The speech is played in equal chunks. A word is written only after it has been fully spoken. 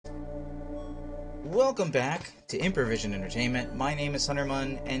Welcome back to Improvision Entertainment. My name is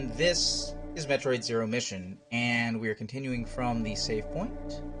Sunderman, and this is Metroid Zero Mission, and we are continuing from the save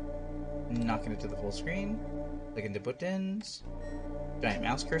point, knocking it to the full screen, clicking to buttons, giant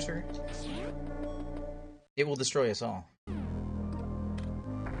mouse cursor. It will destroy us all.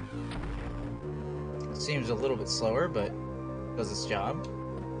 It seems a little bit slower, but does its job.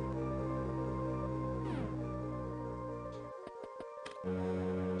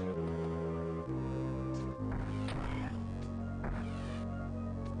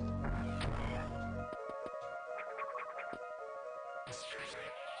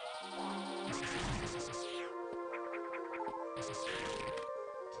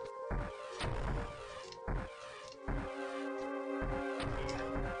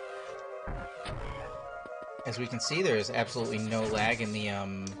 As we can see, there is absolutely no lag in the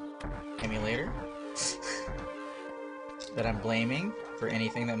emulator that I'm blaming for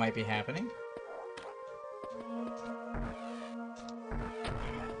anything that might be happening.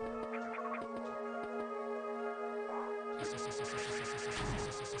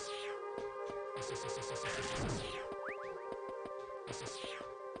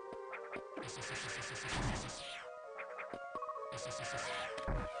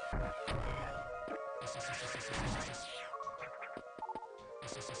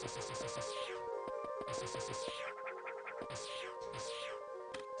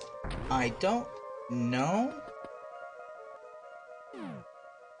 I don't know.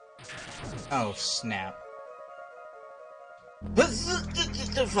 Oh, snap.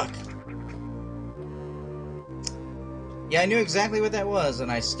 Fuck. Yeah, I knew exactly what that was,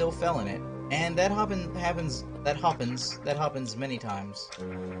 and I still fell in it. And that happens many times.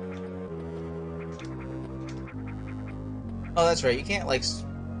 Oh, that's right, you can't, like,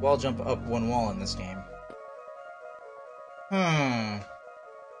 wall jump up one wall in this game.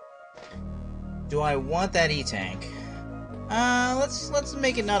 Do I want that E-Tank? Let's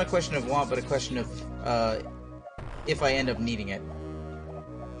make it not a question of want, but a question of, if I end up needing it.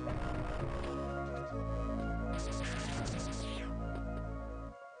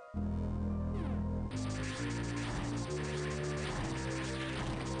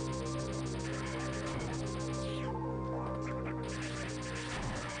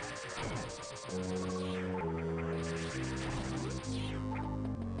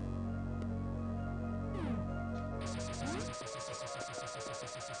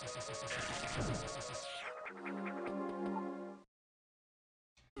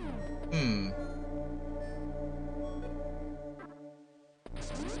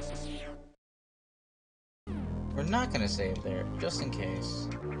 We're not gonna save there, just in case.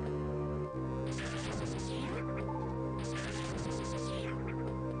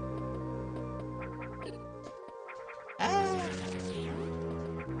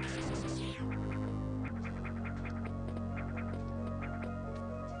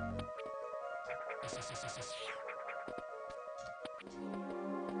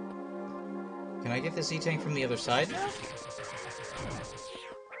 Can I get this E-Tank from the other side now?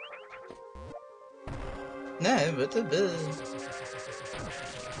 No, but the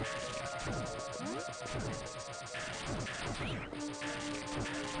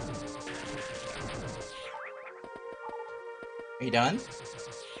Are you done?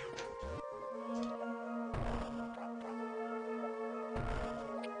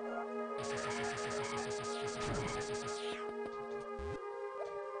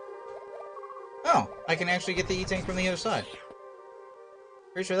 Oh, I can actually get the E-Tank from the other side.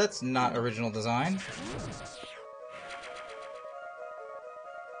 Pretty sure that's not original design.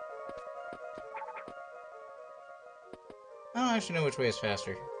 I don't actually know which way is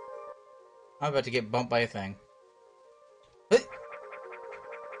faster. I'm about to get bumped by a thing.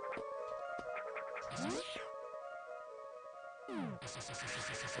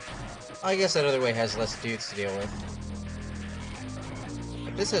 I guess that other way has less dudes to deal with.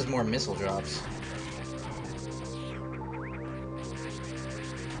 But this has more missile drops.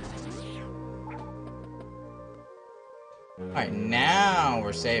 Alright, now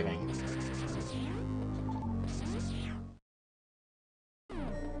we're saving.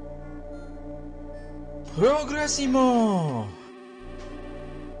 Progressimo!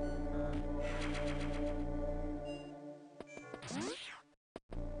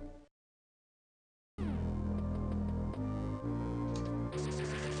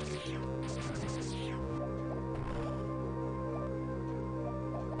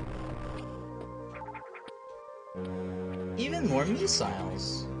 Even more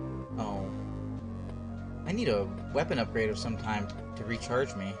missiles. Oh. I need a weapon upgrade of some kind to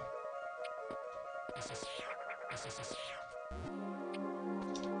recharge me.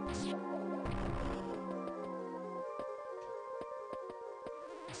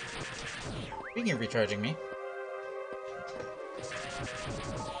 Speaking of recharging me,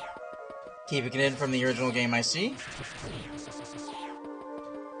 keeping it in from the original game, I see.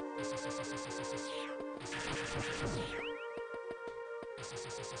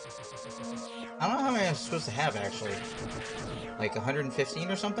 I don't know how many I'm supposed to have, actually. Like 115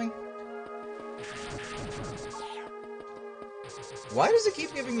 or something? Why does it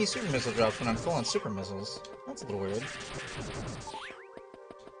keep giving me super missile drops when I'm full on super missiles? That's a little weird.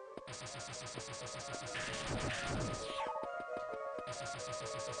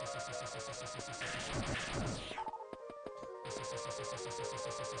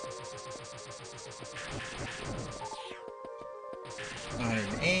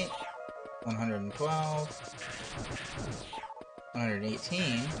 $108, $112,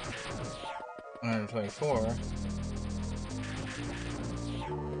 $118, $124,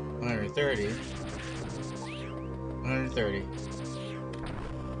 $130, $130.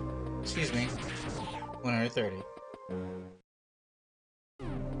 Excuse me, $130.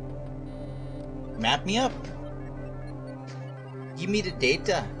 Map me up. Give me the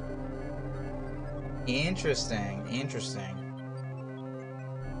data. Interesting, interesting.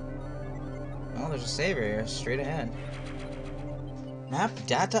 Oh, there's a save area straight ahead. Map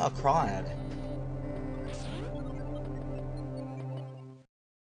data acquired.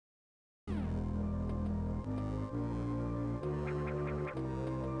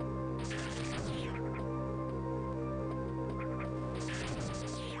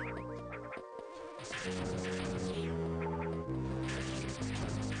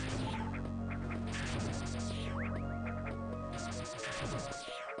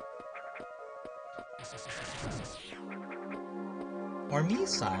 More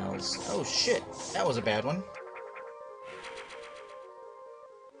missiles. Oh shit, that was a bad one.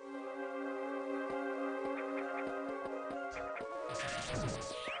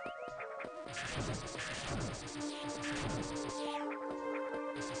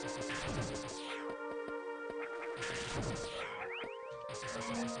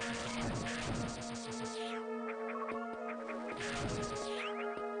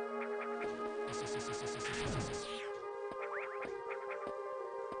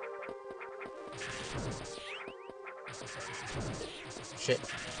 Shit.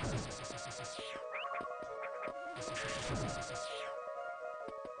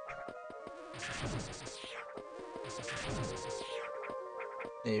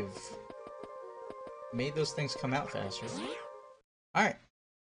 They've made those things come out faster. Alright.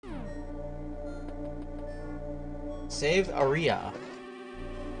 Save area.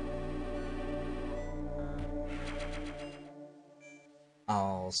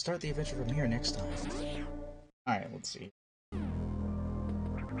 I'll start the adventure from here next time. Alright, let's see.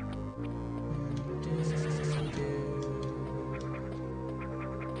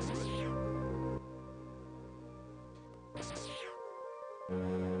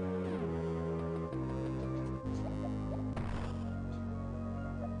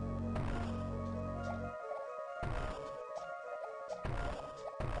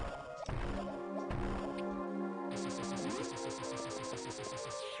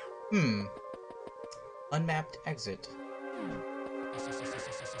 Unmapped exit.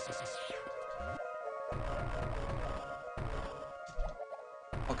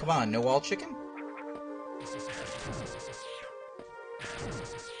 Oh, come on, no wall chicken?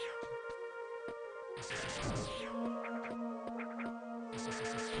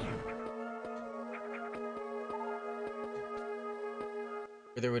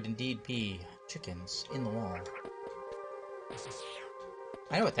 Or there would indeed be chickens in the wall.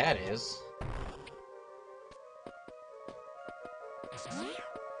 I know what that is.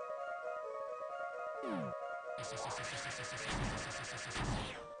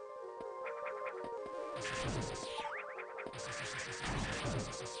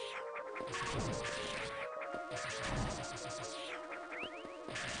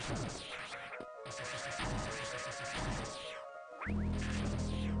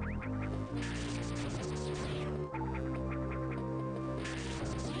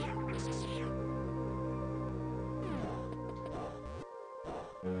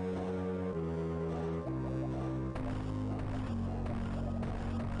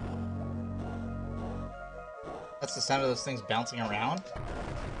 That's the sound of those things bouncing around?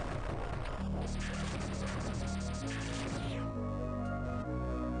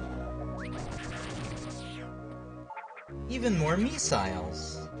 Even more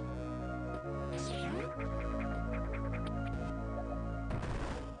missiles.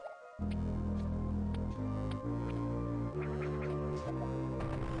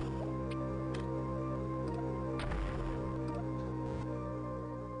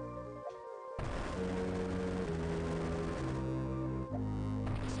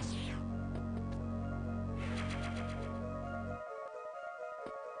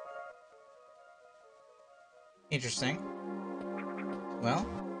 Interesting. Well,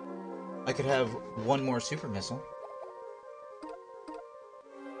 I could have one more super missile.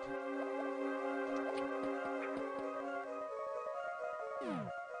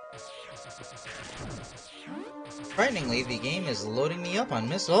 Frighteningly, the game is loading me up on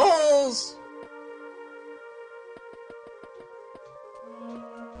missiles!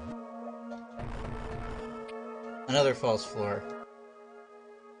 Another false floor.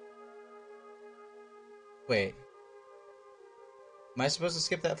 Wait. Am I supposed to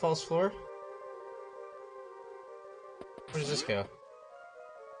skip that false floor? Where does this go?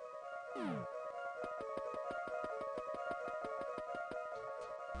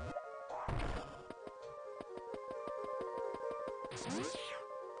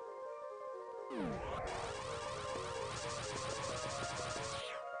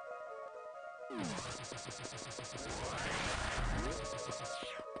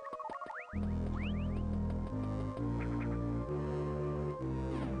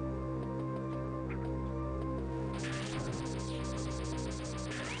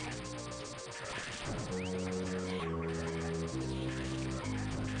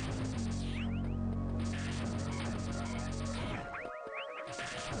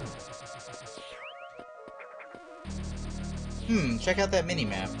 Check out that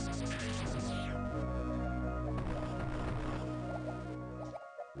mini-map.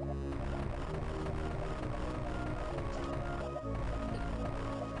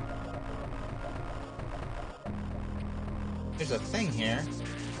 There's a thing here,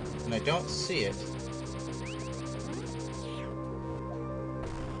 and I don't see it.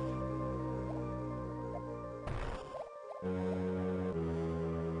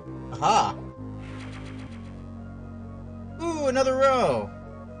 Aha! Ooh, another row!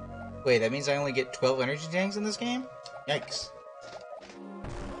 Wait, that means I only get 12 energy tanks in this game? Yikes.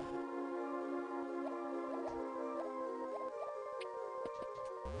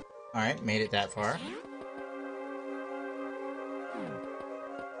 Alright, made it that far.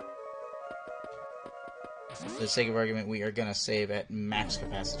 For the sake of argument, we are gonna save at max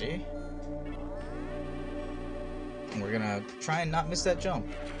capacity. And we're gonna try and not miss that jump.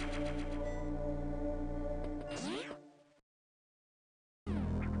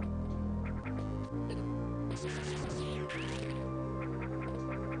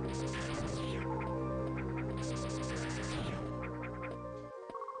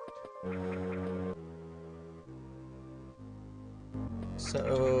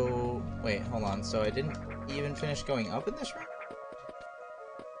 So, wait, hold on. So I didn't even finish going up in this room?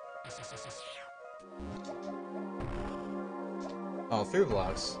 Oh, through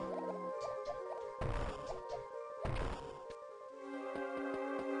blocks.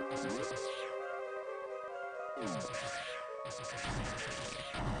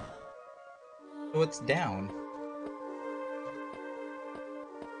 So it's down.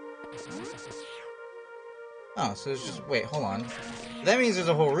 Oh, so it's just... Wait, hold on. That means there's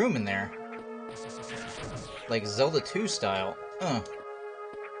a whole room in there. Like Zelda 2 style.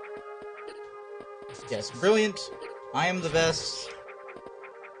 Yes, brilliant. I am the best.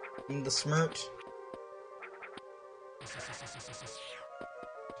 I'm the smirt.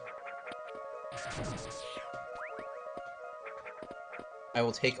 I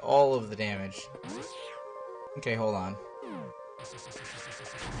will take all of the damage. Okay, hold on.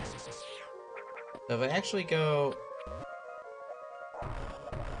 So if I actually go...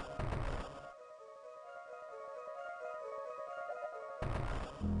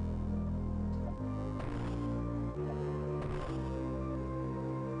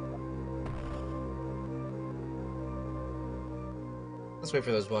 Let's wait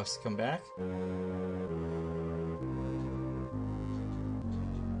for those blocks to come back.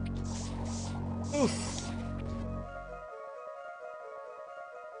 Oof!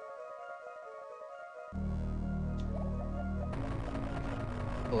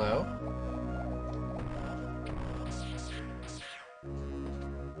 Hello?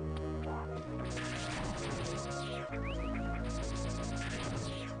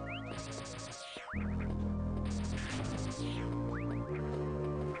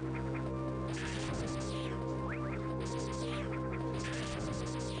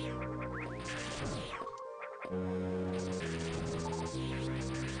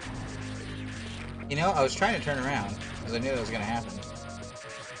 You know, I was trying to turn around, because I knew that was going to happen.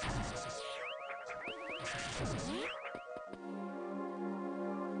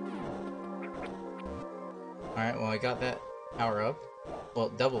 Alright, well I got that power up. Well,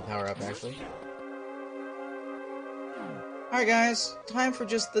 double power up, actually. Alright guys, time for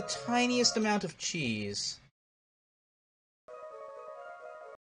just the tiniest amount of cheese.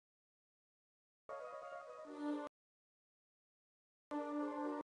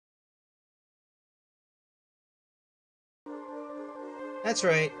 That's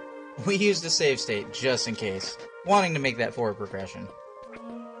right. We used a save state, just in case. Wanting to make that forward progression.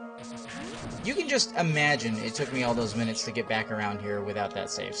 You can just imagine it took me all those minutes to get back around here without that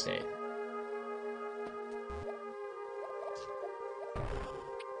save state.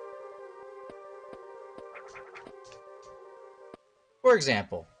 For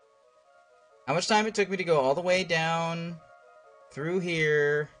example, how much time it took me to go all the way down, through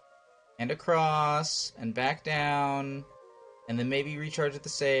here, and across, and back down, and then maybe recharge at the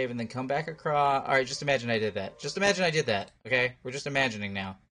save, and then come back across. Alright, just imagine I did that. Just imagine I did that, okay? We're just imagining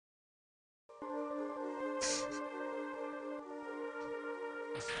now.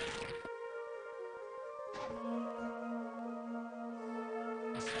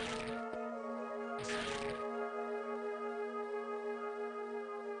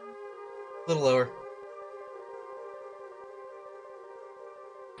 A little lower.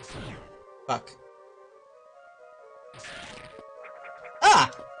 Fuck.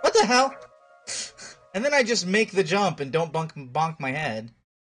 Ah! What the hell? And then I just make the jump and don't bonk my head.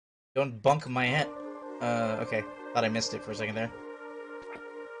 Don't bunk my head. Okay. Thought I missed it for a second there.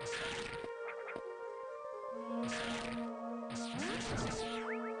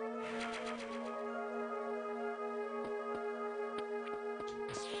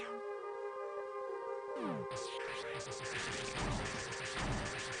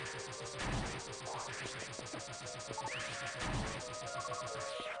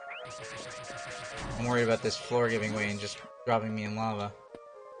 I'm worried about this floor giving way and just dropping me in lava.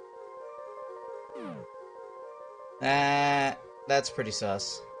 That's pretty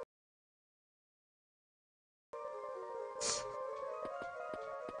sus.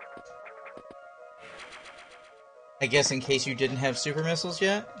 I guess in case you didn't have super missiles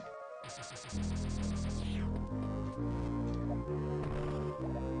yet?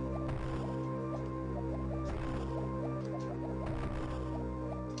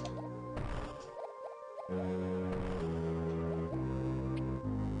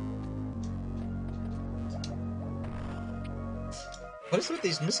 What is with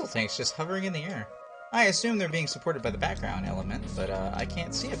these missile tanks just hovering in the air? I assume they're being supported by the background element, but I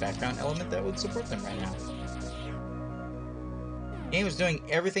can't see a background element that would support them right now. The game is doing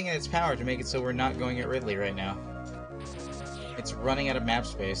everything in its power to make it so we're not going at Ridley right now. It's running out of map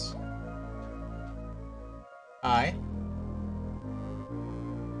space.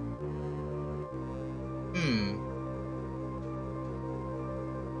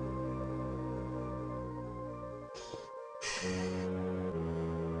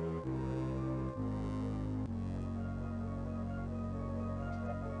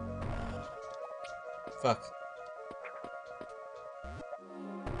 Fuck.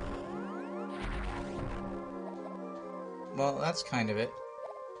 Well, that's kind of it.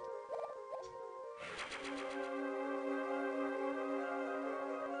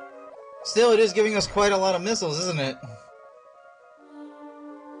 Still, it is giving us quite a lot of missiles, isn't it?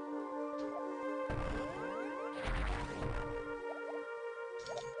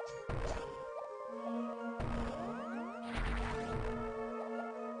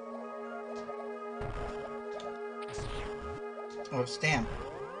 Oh, stamp.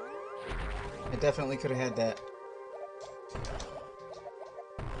 I definitely could have had that.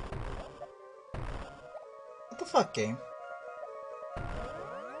 What the fuck, game?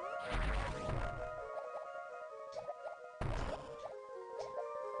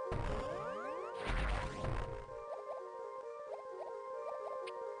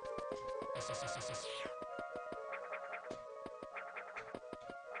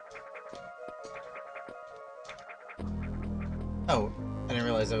 Oh, I didn't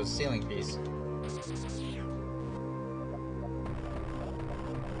realize that was a ceiling piece.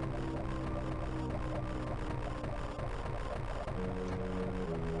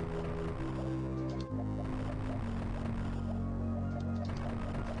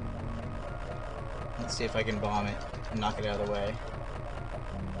 Let's see if I can bomb it and knock it out of the way.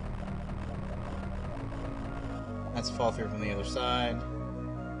 Let's fall through from the other side.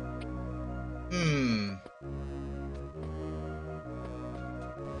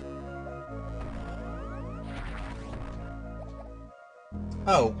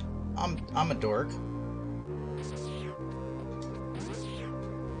 Oh, I'm a dork.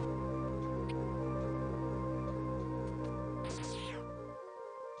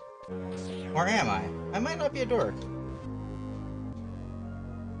 Or am I? I might not be a dork.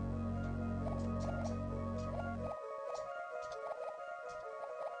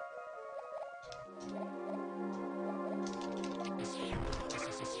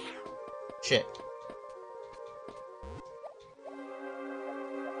 Shit.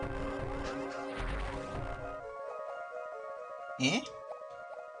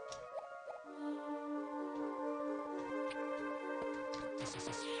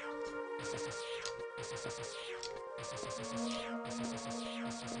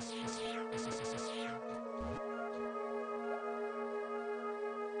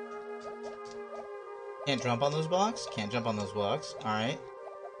 Can't jump on those blocks? Can't jump on those blocks. Alright.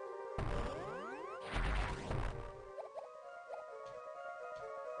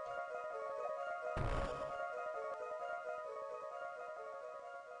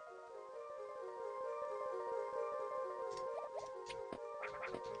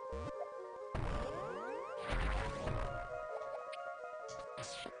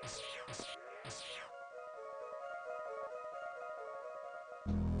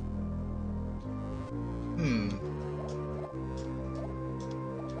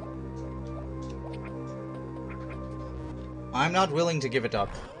 I'm not willing to give it up.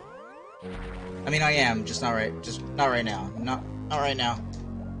 I mean, I am, just not right now. Not right now.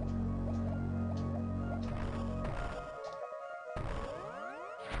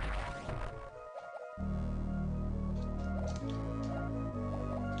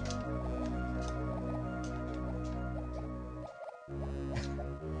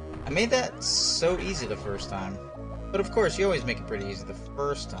 I made that so easy the first time. But of course, you always make it pretty easy the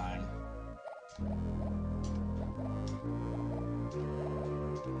first time.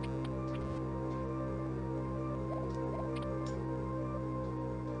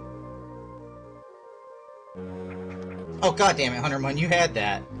 Oh, god damn it, Hunterman, you had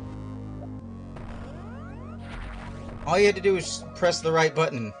that. All you had to do was press the right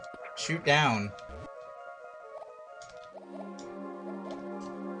button. Shoot down.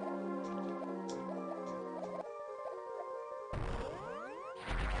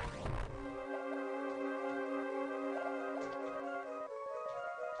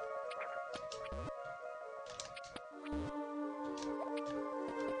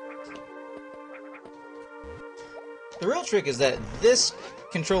 The real trick is that this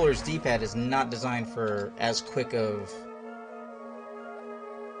controller's D-pad is not designed for as quick of...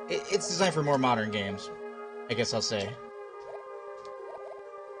 It's designed for more modern games, I guess I'll say.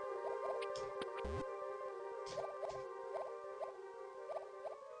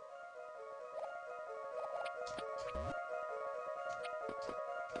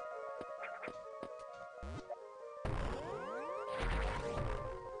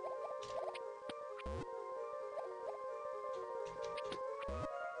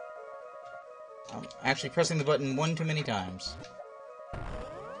 I'm actually pressing the button one too many times.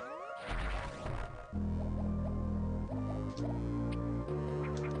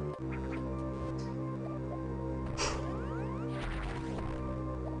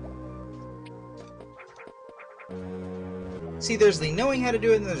 See, there's the knowing how to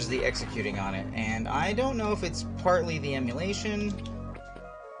do it, and there's the executing on it, and I don't know if it's partly the emulation,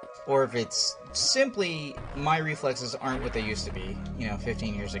 or if it's simply my reflexes aren't what they used to be,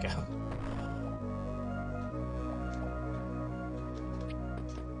 15 years ago.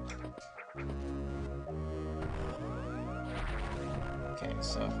 Okay,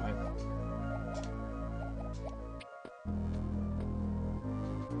 so if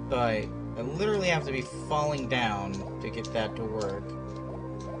I literally have to be falling down to get that to work.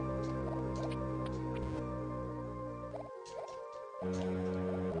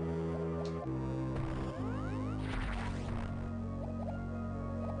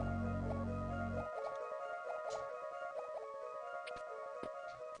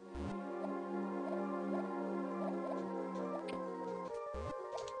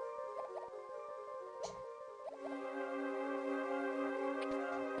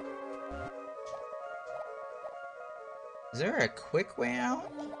 Is there a quick way out?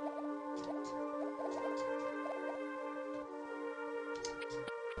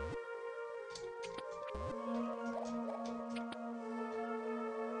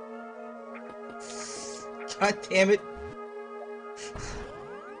 God damn it.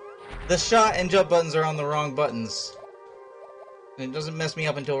 The shot and jump buttons are on the wrong buttons. And it doesn't mess me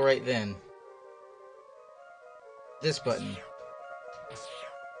up until right then. This button.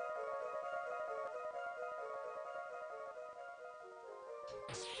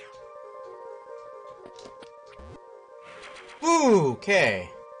 Ooh, okay.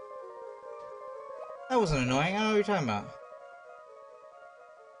 That wasn't annoying. I don't know what you're talking about.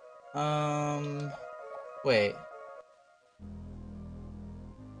 Wait.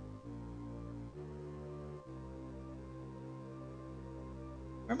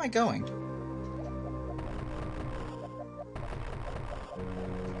 Where am I going?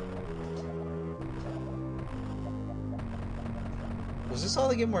 Was this all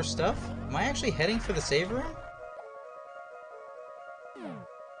to get more stuff? Am I actually heading for the save room?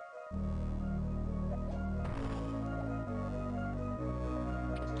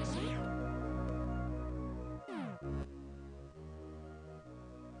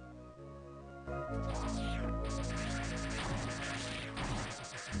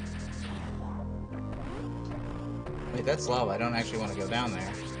 Wait, that's lava. I don't actually want to go down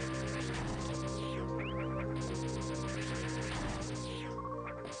there.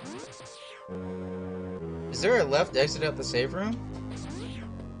 Is there a left exit out the save room?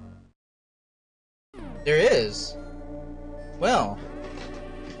 There is. Well,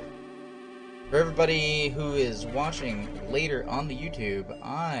 for everybody who is watching later on the YouTube,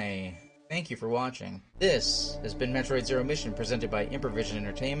 I thank you for watching. This has been Metroid Zero Mission presented by Improvision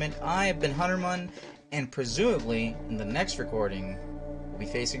Entertainment. I have been Huntermun, and presumably in the next recording, we'll be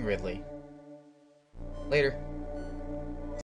facing Ridley. Later.